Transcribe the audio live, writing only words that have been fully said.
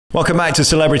Welcome back to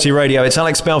Celebrity Radio. It's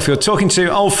Alex Belfield talking to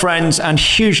old friends and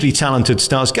hugely talented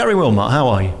stars. Gary Wilmot, how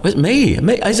are you? It's me?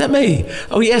 Is that me?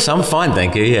 Oh yes, I'm fine,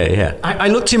 thank you. Yeah. I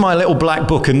looked in my little black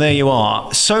book and there you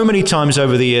are. So many times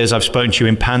over the years I've spoken to you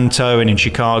in Panto and in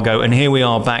Chicago, and here we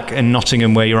are back in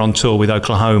Nottingham where you're on tour with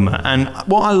Oklahoma. And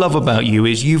what I love about you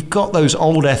is you've got those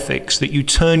old ethics that you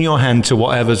turn your hand to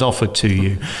whatever's offered to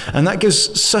you. And that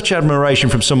gives such admiration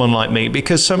from someone like me,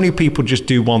 because so many people just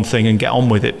do one thing and get on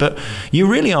with it. But you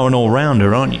really are an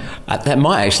all-rounder, aren't you? That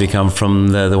might actually come from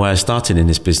the way I started in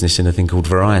this business, in a thing called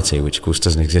variety, which of course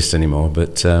doesn't exist anymore.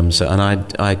 But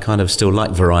I kind of still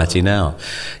like variety now.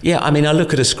 Yeah, I mean, I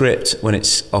look at a script when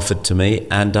it's offered to me,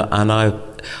 and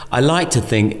I like to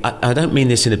think, I don't mean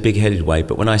this in a big-headed way,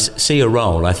 but when I see a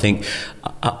role, I think,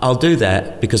 I'll do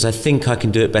that because I think I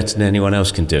can do it better than anyone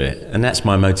else can do it. And that's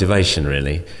my motivation,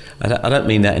 really. I don't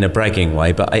mean that in a bragging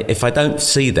way, but if I don't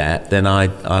see that, then I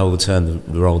will turn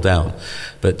the role down.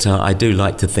 But I do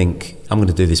like to think, I'm going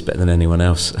to do this better than anyone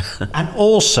else. And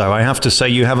also, I have to say,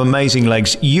 you have amazing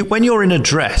legs. When you're in a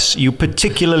dress, you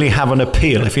particularly have an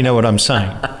appeal, if you know what I'm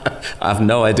saying. I have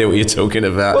no idea what you're talking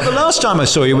about. Well, the last time I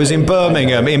saw you was in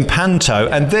Birmingham, in Panto,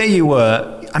 and there you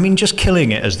were, I mean, just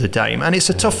killing it as the Dame. And it's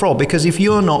a tough role, because if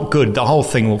you're not good, the whole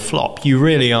thing will flop. You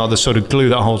really are the sort of glue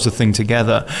that holds the thing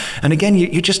together. And again,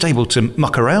 you're just able to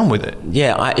muck around with it.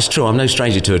 Yeah, it's true. I'm no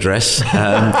stranger to a dress.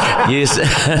 Years,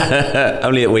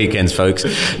 only at weekends, folks.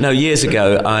 No, years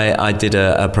ago, I did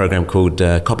a program called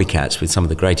Copycats with some of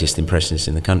the greatest impressionists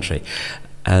in the country.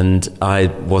 And I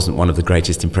wasn't one of the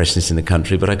greatest impressionists in the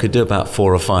country, but I could do about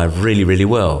 4 or 5 really, really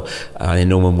well.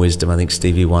 Norman Wisdom, I think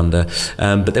Stevie Wonder.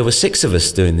 But there were 6 of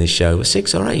us doing this show,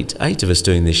 6 or 8 of us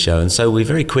doing this show. And so we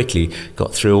very quickly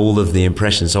got through all of the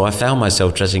impressions. So I found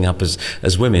myself dressing up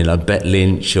as women, like Bette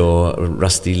Lynch or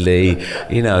Rusty Lee,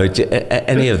 you know,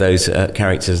 any of those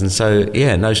characters. And so,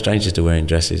 yeah, no stranger to wearing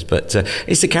dresses. But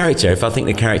it's the character. If I think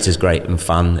the character's great and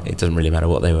fun, it doesn't really matter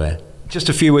what they wear. Just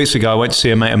a few weeks ago, I went to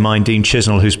see a mate of mine, Dean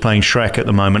Chisnell, who's playing Shrek at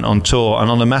the moment on tour. And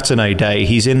on a matinee day,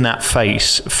 he's in that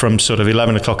face from sort of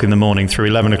 11 o'clock in the morning through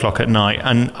 11 o'clock at night.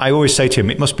 And I always say to him,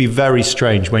 it must be very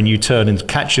strange when you turn and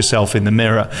catch yourself in the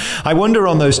mirror. I wonder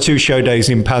on those 2 show days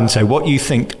in Panto, what you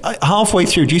think. Halfway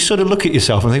through, do you sort of look at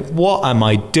yourself and think, what am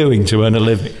I doing to earn a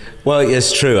living? Well,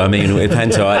 it's true. I mean, with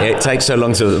Panto, it takes so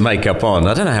long to put the makeup on.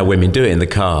 I don't know how women do it in the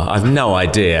car. I've no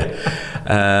idea.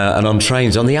 And on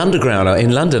trains, on the underground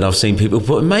in London, I've seen people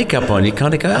put makeup on. You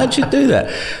kind of go, how'd you do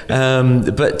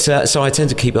that? So I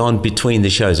tend to keep it on between the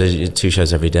shows. 2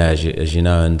 shows every day, as you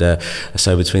know, and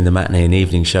so between the matinee and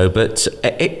evening show. But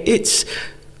it's...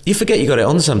 You forget you got it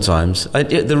on sometimes.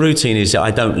 The routine is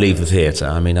I don't leave the theatre.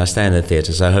 I mean, I stay in the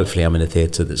theatre, so hopefully I'm in a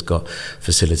theatre that's got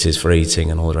facilities for eating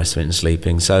and all the rest of it and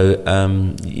sleeping. So,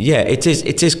 yeah, it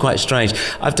is quite strange.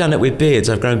 I've done it with beards.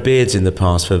 I've grown beards in the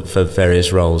past for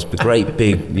various roles, but great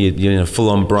big, you know,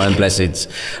 full-on Brian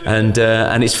Blesseds.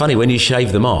 And it's funny, when you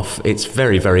shave them off, it's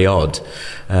very, very odd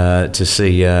to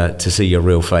see your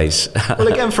real face. Well,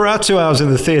 again, for our 2 hours in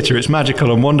the theatre, it's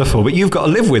magical and wonderful, but you've got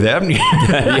to live with it, haven't you?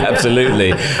 Yeah,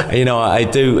 absolutely. You know, I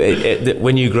do.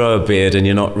 When you grow a beard and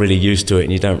you're not really used to it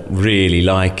and you don't really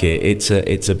like it,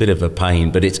 it's a bit of a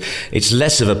pain. But it's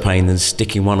less of a pain than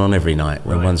sticking one on every night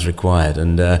when one's required.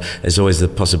 And there's always the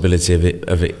possibility of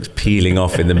it peeling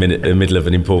off in the middle of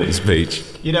an important speech.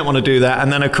 You don't want to do that.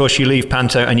 And then, of course, you leave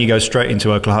Panto and you go straight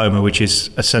into Oklahoma, which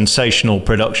is a sensational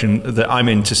production that I'm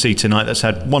in to see tonight that's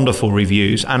had wonderful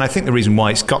reviews. And I think the reason why,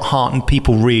 it's got heart and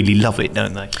people really love it,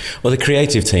 don't they? Well, the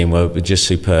creative team were just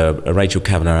superb. Rachel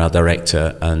Kavanagh, our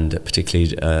director, and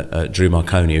particularly Drew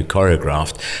Marconi, who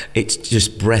choreographed. It's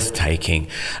just breathtaking.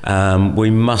 We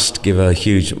must give a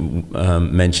huge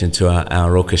mention to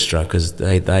our orchestra, because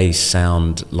they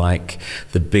sound like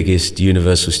the biggest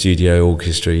Universal Studio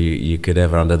orchestra you could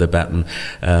ever under the baton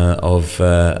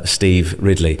of Steve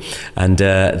Ridley. And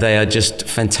they are just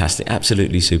fantastic,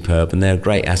 absolutely superb, and they're a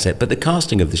great asset. But the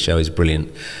casting of the show is brilliant.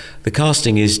 The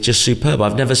casting is just superb.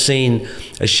 I've never seen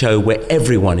a show where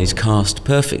everyone is cast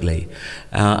perfectly.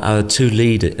 Our 2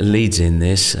 leads in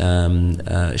this,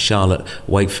 Charlotte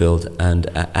Wakefield and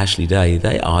Ashley Day,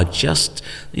 they are just,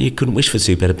 you couldn't wish for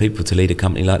 2 better people to lead a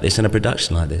company like this and a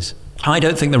production like this. I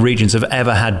don't think the Regents have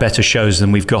ever had better shows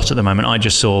than we've got at the moment. I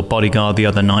just saw Bodyguard the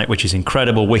other night, which is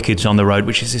incredible. Wicked's on the road,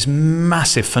 which is this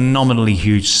massive, phenomenally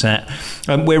huge set.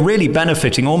 We're really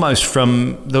benefiting almost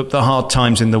from the hard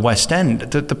times in the West End.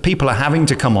 The people are having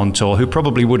to come on tour who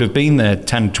probably would have been there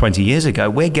 10, 20 years ago.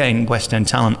 We're getting West End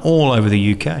talent all over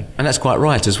the UK. And that's quite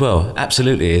right as well.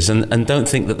 Absolutely is. And don't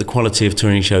think that the quality of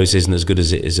touring shows isn't as good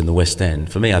as it is in the West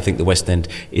End. For me, I think the West End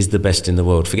is the best in the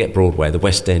world. Forget Broadway. The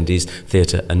West End is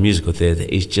theatre and musical theatre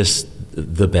is just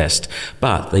the best.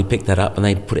 But they pick that up and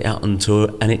they put it out on tour,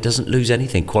 and it doesn't lose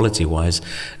anything quality-wise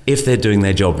if they're doing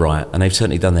their job right. And they've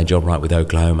certainly done their job right with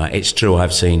Oklahoma. It's true,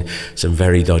 I've seen some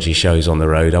very dodgy shows on the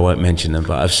road. I won't mention them,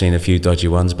 but I've seen a few dodgy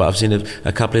ones. But I've seen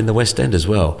a couple in the West End as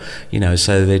well. You know,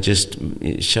 so they're just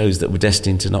shows that were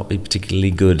destined to not be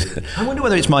particularly good. I wonder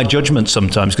whether it's my judgment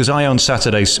sometimes, because I on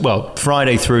Saturdays, well,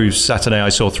 Friday through Saturday, I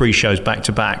saw 3 shows back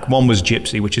to back. One was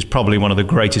Gypsy, which is probably one of the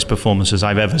greatest performances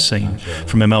I've ever seen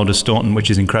from Imelda Staunton, which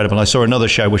is incredible. I saw another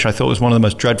show which I thought was one of the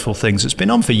most dreadful things. It's been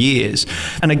on for years.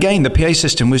 And again, the PA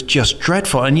system was just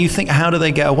dreadful. And you think, how do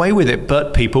they get away with it?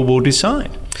 But people will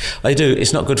decide. They do.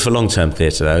 It's not good for long-term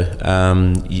theatre,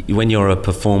 though. When you're a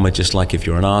performer, just like if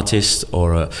you're an artist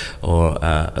or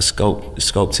a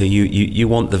sculptor, you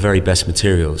want the very best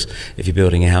materials. If you're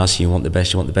building a house, you want the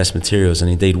best materials.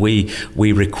 And indeed,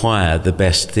 we require the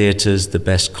best theatres, the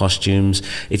best costumes.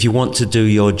 If you want to do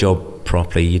your job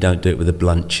properly, you don't do it with a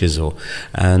blunt chisel.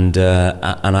 And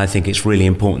I think it's really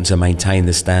important to maintain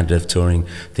the standard of touring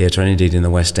theatre, and indeed in the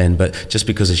West End. But just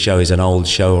because a show is an old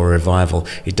show or a revival,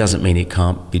 it doesn't mean it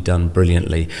can't be done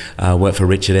brilliantly. I worked for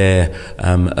Richard Eyre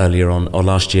earlier on, or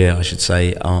last year I should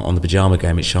say, on the Pyjama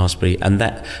Game at Shaftesbury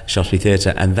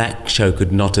Theatre, and that show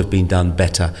could not have been done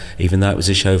better. Even though it was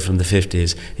a show from the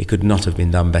 50s, it could not have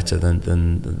been done better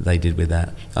than they did with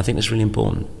that. I think that's really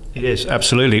important. It is,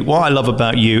 absolutely. What I love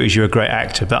about you is you're a great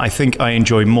actor, but I think I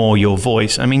enjoy more your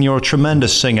voice. I mean, you're a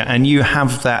tremendous singer, and you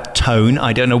have that tone.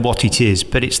 I don't know what it is,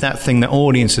 but it's that thing that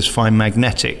audiences find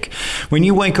magnetic. When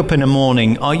you wake up in the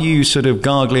morning, are you sort of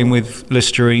gargling with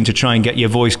Listerine to try and get your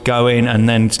voice going and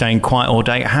then staying quiet all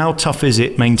day? How tough is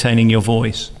it maintaining your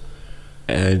voice?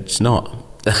 It's not.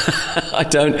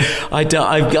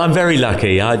 I'm very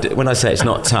lucky. When I say it's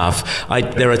not tough,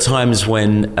 there are times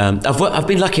when I've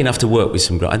been lucky enough to work with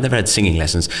some great. I've never had singing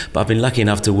lessons, but I've been lucky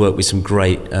enough to work with some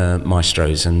great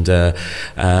maestros, and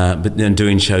but then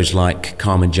doing shows like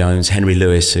Carmen Jones, Henry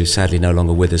Lewis, who sadly no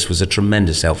longer with us, was a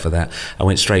tremendous help for that. I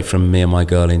went straight from Me and My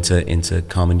Girl into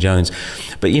Carmen Jones.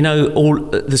 But you know, all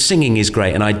the singing is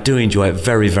great, and I do enjoy it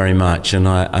very, very much. And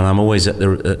I'm always at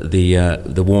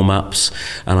the warm ups,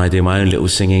 and I do my own little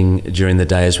singing during the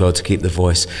day as well to keep the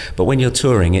voice. But when you're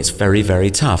touring, it's very,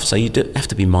 very tough. So you do have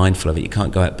to be mindful of it. You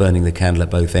can't go out burning the candle at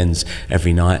both ends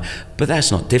every night. But that's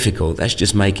not difficult. That's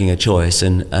just making a choice.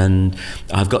 And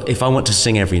if I want to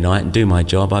sing every night and do my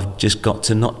job, I've just got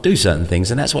to not do certain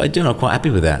things. And that's what I do, and I'm quite happy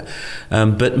with that.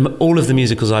 But all of the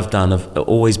musicals I've done have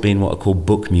always been what are called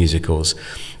book musicals.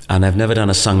 And I've never done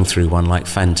a sung-through one like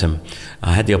Phantom.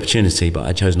 I had the opportunity, but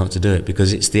I chose not to do it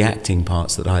because it's the acting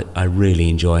parts that I really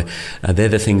enjoy. They're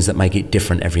the things that make it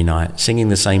different every night. Singing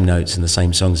the same notes and the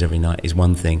same songs every night is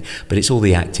one thing, but it's all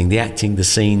the acting. The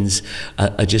scenes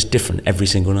are just different every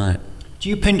single night. Do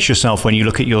you pinch yourself when you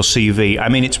look at your CV? I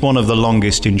mean, it's one of the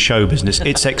longest in show business.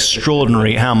 It's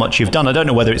extraordinary how much you've done. I don't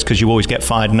know whether it's because you always get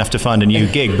fired and have to find a new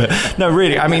gig, but no,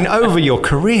 really, I mean, over your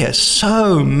career,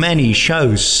 so many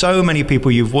shows, so many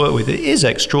people you've worked with. It is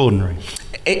extraordinary.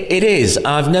 It is.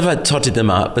 I've never totted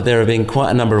them up, but there have been quite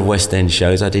a number of West End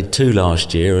shows. I did 2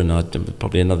 last year, and I did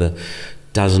probably another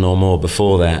dozen or more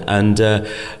before that. And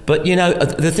but you know,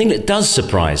 the thing that does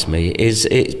surprise me is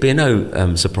it's been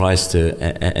no surprise to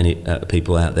any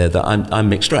people out there that I'm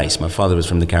mixed race. My father was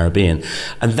from the Caribbean,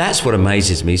 and that's what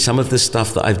amazes me. Some of the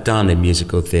stuff that I've done in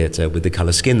musical theatre with the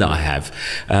colour skin that I have,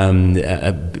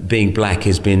 being black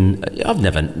has been. I've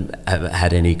never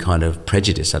had any kind of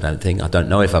prejudice. I don't think. I don't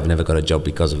know if I've never got a job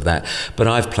because of that. But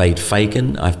I've played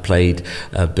Fagin. I've played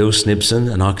Bill Snibson,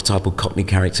 an archetypal Cockney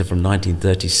character from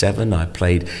 1937. I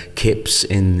played Kipps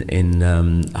in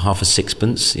Half a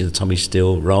Sixpence, the Tommy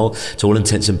Steele role. To all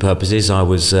intents and purposes, I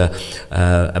was a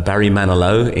Barry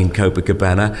Manilow in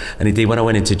Copacabana, and indeed when I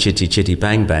went into Chitty Chitty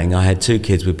Bang Bang, I had 2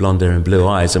 kids with blonde hair and blue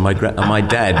eyes, and my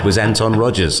dad was Anton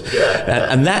Rogers,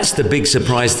 and that's the big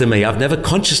surprise to me. I've never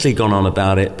consciously gone on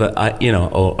about it, but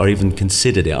or even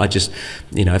considered it. I just,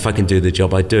 if I can do the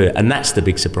job, I do it, and that's the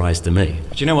big surprise to me.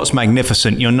 Do you know what's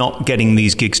magnificent? You're not getting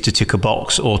these gigs to tick a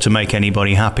box or to make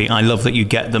anybody happy. I love that you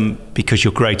get them because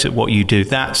you're great at what you do.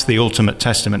 That's the ultimate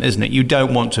testament, isn't it? You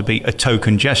don't want to be a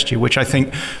token gesture, which I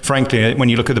think, frankly, when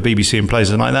you look at the BBC and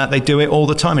places like that, they do it all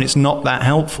the time, and it's not that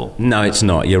helpful. No, it's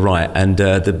not. You're right. And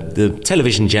the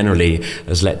television generally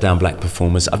has let down black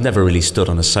performers. I've never really stood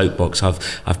on a soapbox.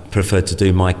 I've preferred to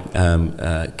do my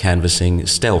canvassing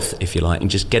stealth, if you like, and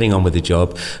just getting on with the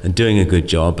job and doing a good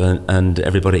job, and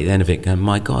everybody at the end of it going,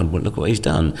 my God, look what he's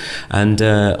done. And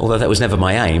although that was never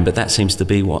my aim, but that seems to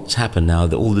be what's happened. happen now.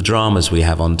 That all the dramas we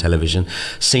have on television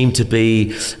seem to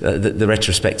be the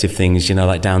retrospective things, you know,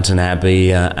 like Downton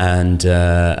Abbey and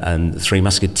Three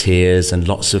Musketeers and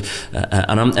lots of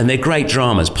and they're great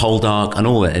dramas, Poldark and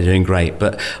all that. They're doing great,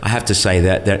 but I have to say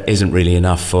that there isn't really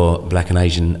enough for Black and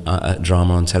Asian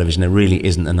drama on television. There really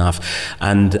isn't enough,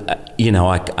 and you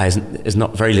know, there's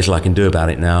not very little I can do about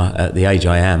it now at the age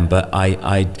I am. But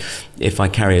if I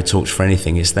carry a torch for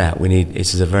anything, it's that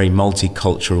this is a very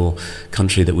multicultural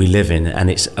country that we live in, and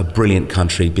it's a brilliant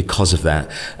country because of that.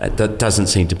 That doesn't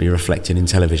seem to be reflected in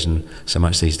television so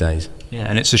much these days. Yeah,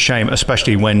 and it's a shame,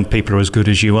 especially when people are as good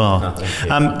as you are.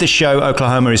 This show,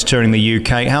 Oklahoma, is touring the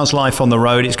UK. How's life on the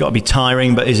road? It's got to be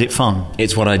tiring, but is it fun?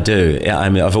 It's what I do. I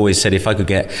mean, I've always said if I could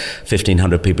get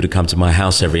 1,500 people to come to my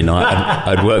house every night,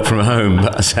 I'd work from home.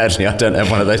 But sadly, I don't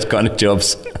have one of those kind of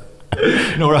jobs.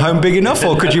 Nor a home big enough,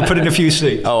 or could you put in a few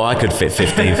seats? Oh, I could fit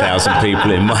 15,000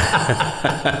 people in my...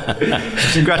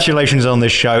 Congratulations on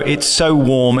this show. It's so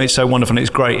warm, it's so wonderful, and it's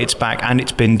great, it's back, and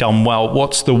it's been done well.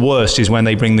 What's the worst is when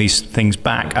they bring these things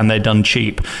back and they're done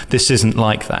cheap. This isn't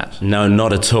like that. No,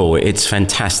 not at all. It's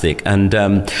fantastic. And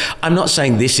I'm not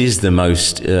saying this is the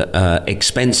most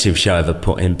expensive show ever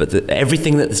put in, but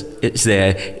everything that's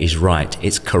there is right.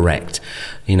 It's correct.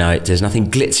 You know, there's nothing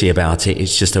glitzy about it.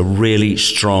 It's just a really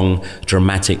strong,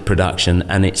 dramatic production,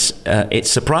 and it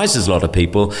surprises a lot of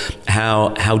people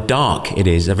how dark it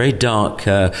is. A very dark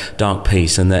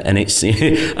piece, and it's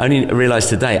I only realised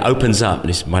today it opens up.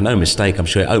 It's by no mistake, I'm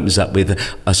sure it opens up with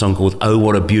a song called "Oh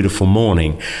What a Beautiful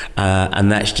Morning,"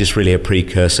 and that's just really a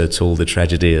precursor to all the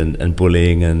tragedy and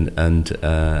bullying and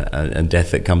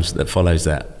death that follows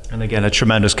that. And again, a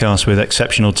tremendous cast with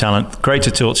exceptional talent. Great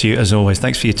to talk to you as always.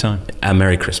 Thanks for your time. And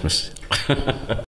Merry Christmas.